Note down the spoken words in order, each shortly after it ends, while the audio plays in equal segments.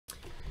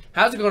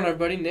How's it going,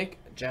 everybody? Nick,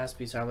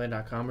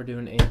 Jaspys.com. We're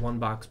doing a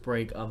one-box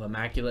break of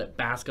Immaculate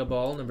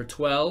Basketball, number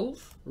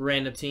 12.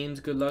 Random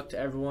teams. Good luck to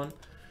everyone.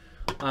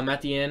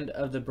 At the end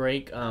of the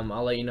break,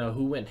 I'll let you know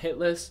who went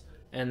hitless,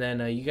 and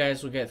then you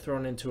guys will get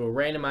thrown into a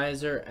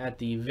randomizer at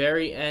the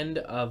very end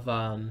of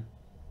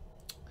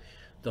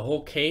the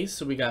whole case.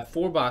 So we got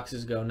 4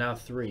 boxes go, now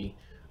 3.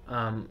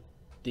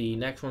 The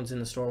next one's in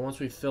the store. Once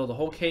we fill the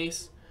whole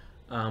case,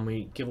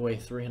 we give away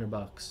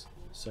 $300.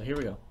 So here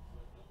we go.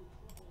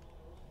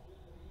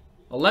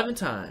 11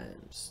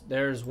 times.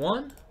 There's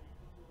 1,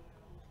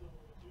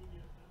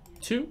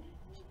 2,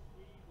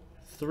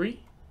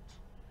 3,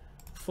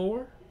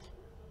 4,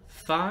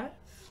 5,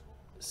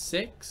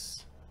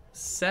 6,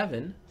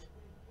 7,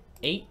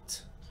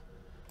 8,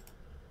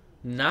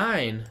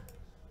 9,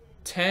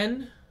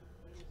 10,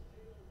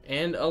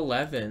 and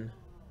 11.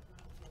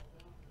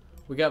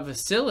 We got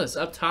Vasilis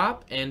up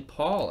top and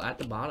Paul at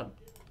the bottom.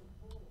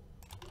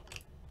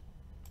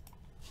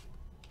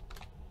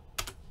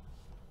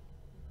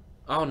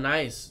 Oh,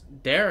 nice.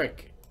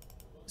 Derek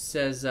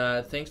says,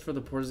 thanks for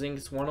the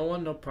Porzingis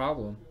 101. No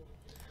problem.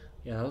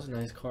 Yeah, that was a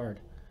nice card.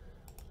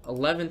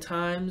 11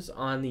 times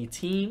on the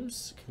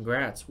teams.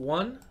 Congrats.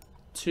 1,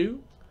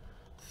 2,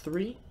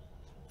 3,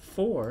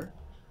 4,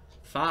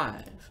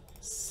 5,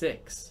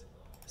 6,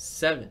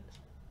 7,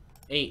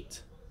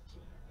 8,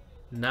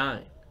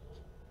 9,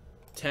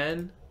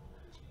 10,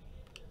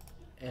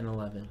 and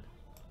 11.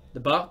 The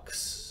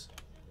Bucks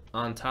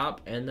on top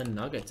and the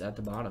Nuggets at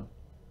the bottom.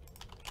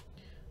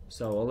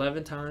 So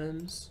 11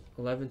 times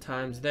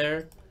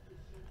there.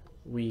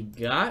 We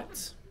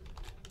got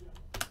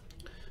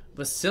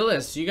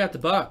Vasilis, you got the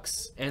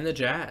Bucks and the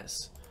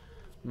Jazz.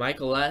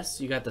 Michael S,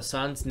 you got the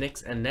Suns,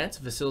 Knicks, and Nets.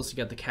 Vasilis, you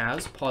got the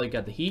Cavs. Paul, you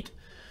got the Heat.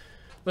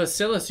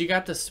 Vasilis, you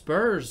got the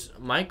Spurs.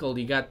 Michael,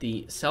 you got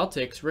the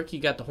Celtics. Rick, you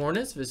got the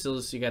Hornets.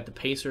 Vasilis, you got the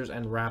Pacers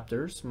and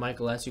Raptors.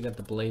 Michael S, you got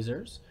the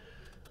Blazers.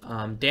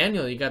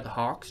 Daniel, you got the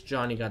Hawks.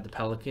 John, you got the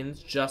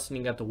Pelicans. Justin,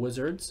 you got the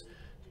Wizards.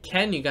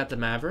 Ken, you got the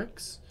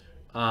Mavericks.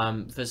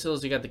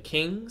 Vasilis, you got the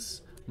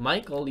Kings.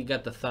 Michael, you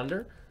got the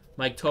Thunder.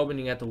 Mike Tobin,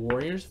 you got the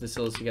Warriors.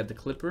 Vasilis, you got the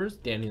Clippers.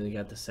 Daniel, you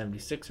got the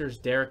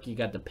 76ers. Derek, you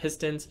got the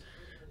Pistons.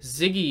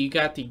 Ziggy, you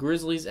got the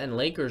Grizzlies and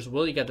Lakers.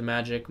 Will, you got the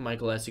Magic.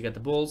 Michael S, you got the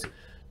Bulls.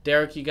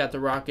 Derek, you got the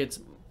Rockets.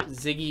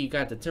 Ziggy, you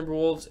got the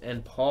Timberwolves.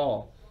 And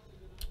Paul,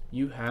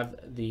 you have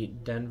the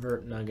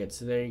Denver Nuggets.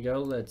 So there you go.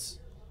 Let's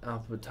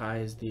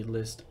alphabetize the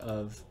list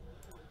of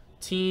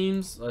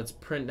teams. Let's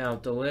print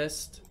out the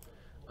list.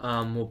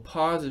 We'll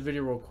pause the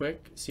video real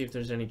quick, see if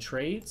there's any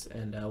trades,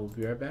 and we'll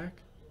be right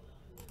back.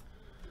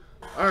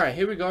 Alright,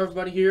 here we go,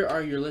 everybody. Here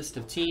are your list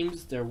of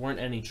teams. There weren't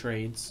any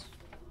trades.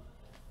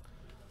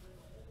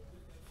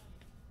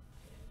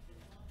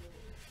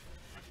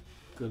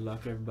 Good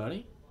luck,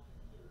 everybody.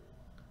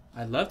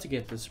 I'd love to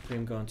get the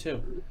Supreme going,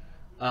 too.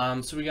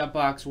 So we got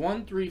box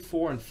 1, 3,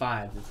 4, and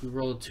 5. If we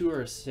roll a 2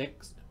 or a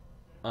 6,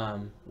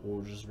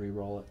 we'll just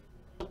re-roll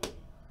it.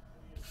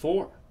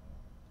 4.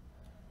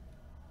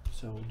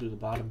 So we'll do the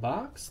bottom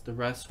box. The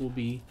rest will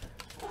be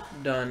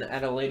done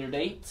at a later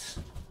date.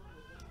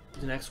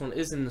 The next one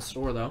is in the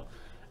store, though.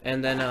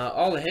 And then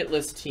all the hit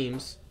list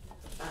teams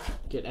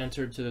get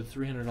entered to the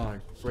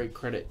 $300 break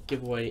credit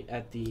giveaway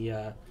at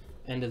the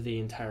end of the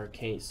entire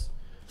case.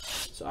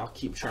 So I'll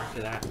keep track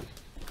of that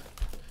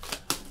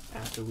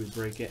after we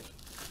break it.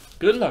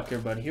 Good luck,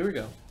 everybody. Here we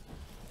go.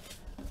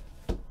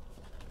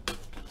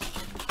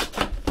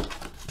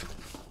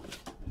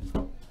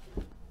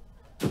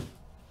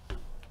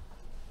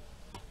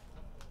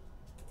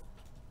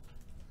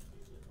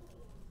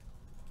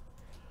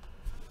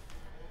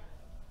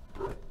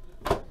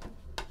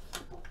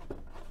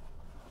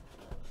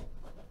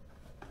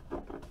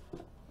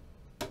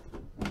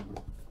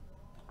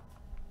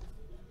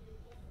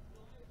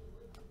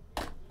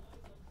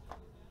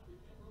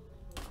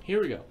 Here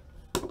we go.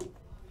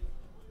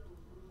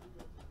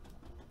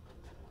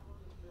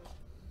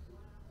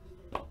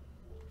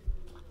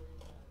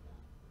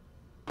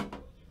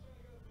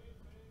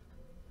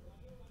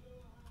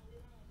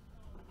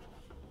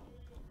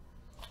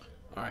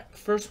 All right,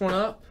 first one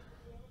up.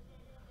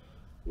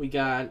 We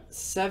got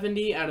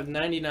 70 out of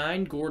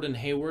 99, Gordon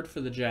Hayward for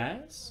the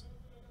Jazz.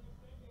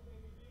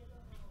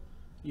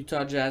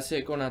 Utah Jazz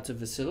hit going out to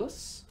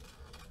Vasilis.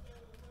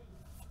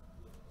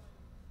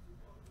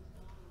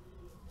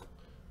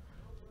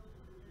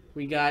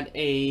 We got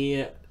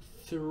a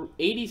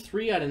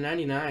 83 out of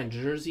 99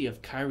 jersey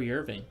of Kyrie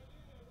Irving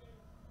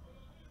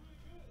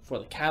for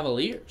the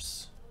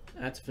Cavaliers.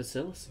 That's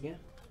Vasilis again.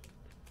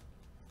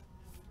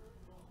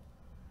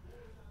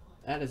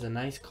 That is a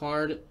nice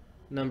card.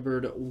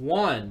 Numbered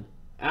 1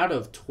 out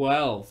of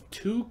 12.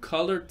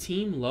 2-color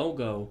team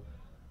logo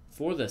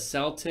for the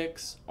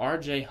Celtics,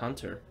 R.J.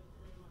 Hunter.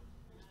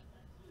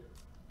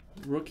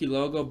 Rookie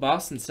logo,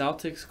 Boston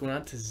Celtics going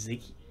out to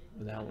Ziggy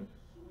with that one.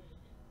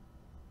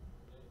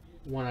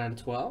 1 out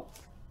of 12.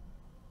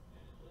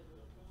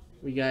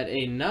 We got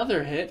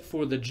another hit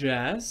for the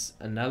Jazz.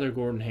 Another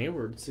Gordon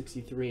Hayward,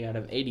 63 out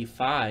of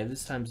 85.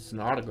 This time it's an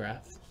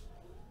autograph.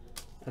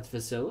 That's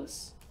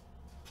Vasilis.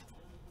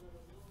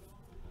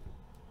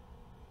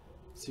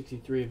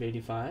 63 of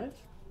 85.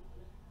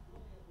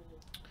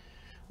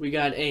 We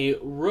got a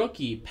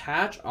rookie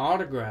patch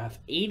autograph,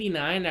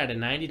 89 out of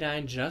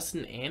 99,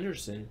 Justin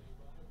Anderson.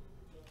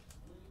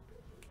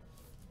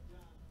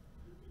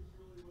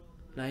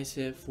 Nice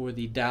hit for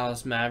the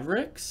Dallas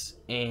Mavericks.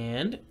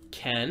 And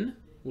Ken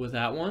with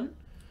that one.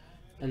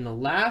 And the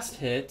last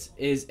hit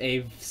is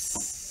a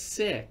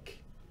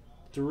sick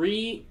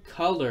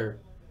 3-color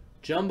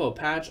jumbo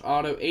patch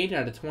auto, 8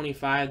 out of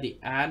 25, the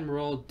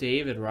Admiral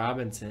David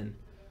Robinson.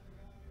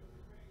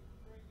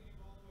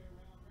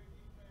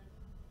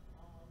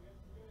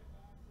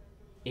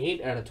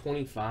 Eight out of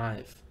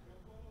 25.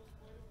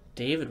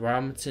 David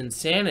Robinson.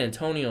 San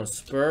Antonio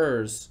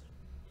Spurs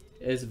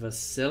is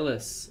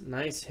Vasilis.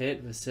 Nice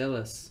hit,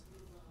 Vasilis.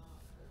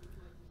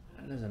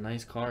 That is a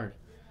nice card.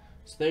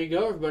 So there you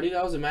go, everybody.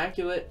 That was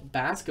Immaculate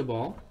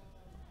Basketball.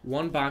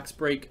 One box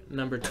break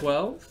number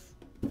 12.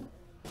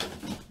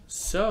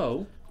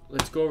 So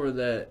let's go over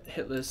the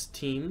hit list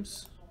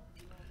teams.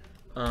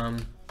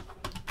 Let's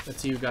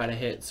see who got a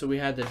hit. So we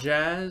had the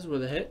Jazz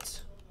with a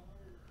hit.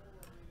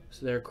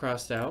 So they're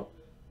crossed out.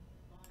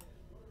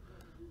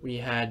 We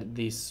had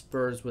the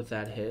Spurs with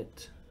that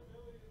hit.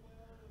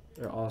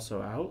 They're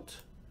also out.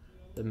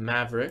 The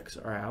Mavericks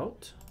are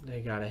out.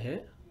 They got a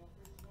hit.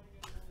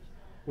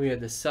 We had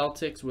the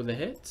Celtics with a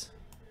hit.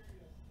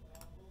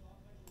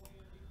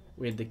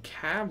 We had the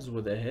Cavs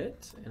with a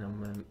hit. And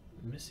I'm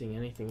missing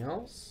anything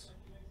else.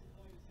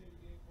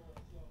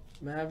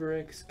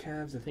 Mavericks,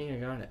 Cavs, I think I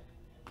got it.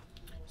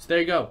 So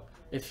there you go.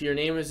 If your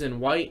name is in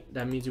white,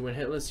 that means you win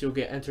hitless. You'll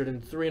get entered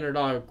in the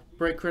 $300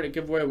 break credit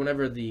giveaway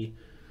whenever the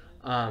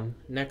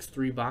next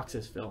 3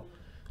 boxes fill.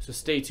 So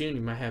stay tuned.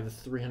 You might have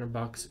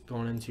 $300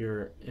 going into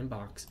your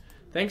inbox.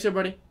 Thanks,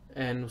 everybody,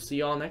 and we'll see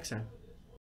you all next time.